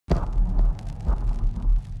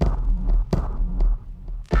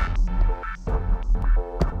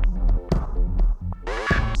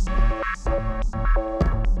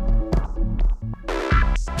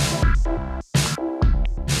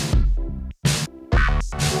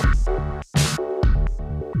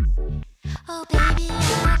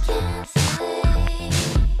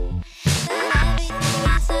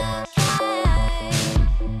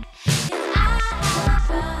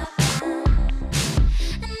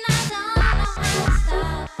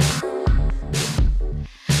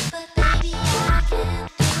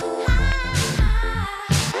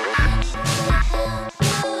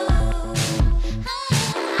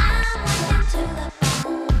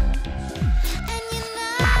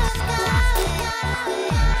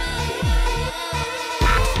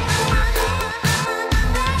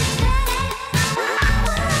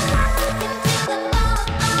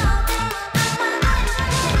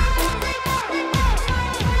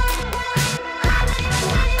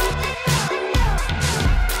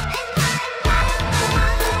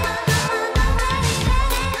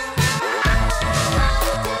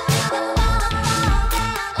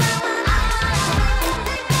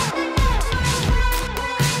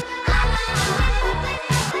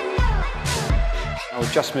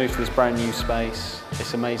We've just moved to this brand new space.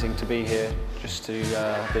 It's amazing to be here, just to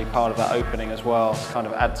be part of that opening as well. It kind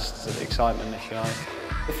of adds to the excitement, if you like.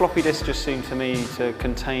 The floppy disk just seemed to me to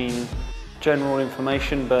contain general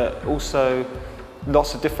information, but also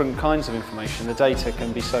lots of different kinds of information. The data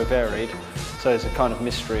can be so varied, so there's a kind of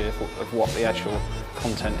mystery of what the actual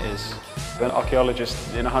content is. An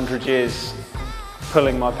archaeologist in 100 years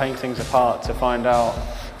pulling my paintings apart to find out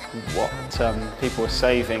what people were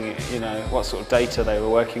saving, what sort of data they were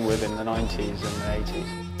working with in the 90s and the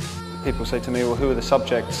 80s. People say to me, well, who are the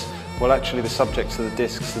subjects? Well, actually the subjects are the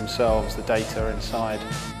discs themselves, the data inside.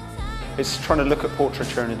 It's trying to look at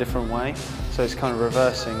portraiture in a different way, so it's kind of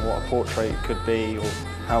reversing what a portrait could be or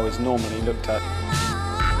how it's normally looked at.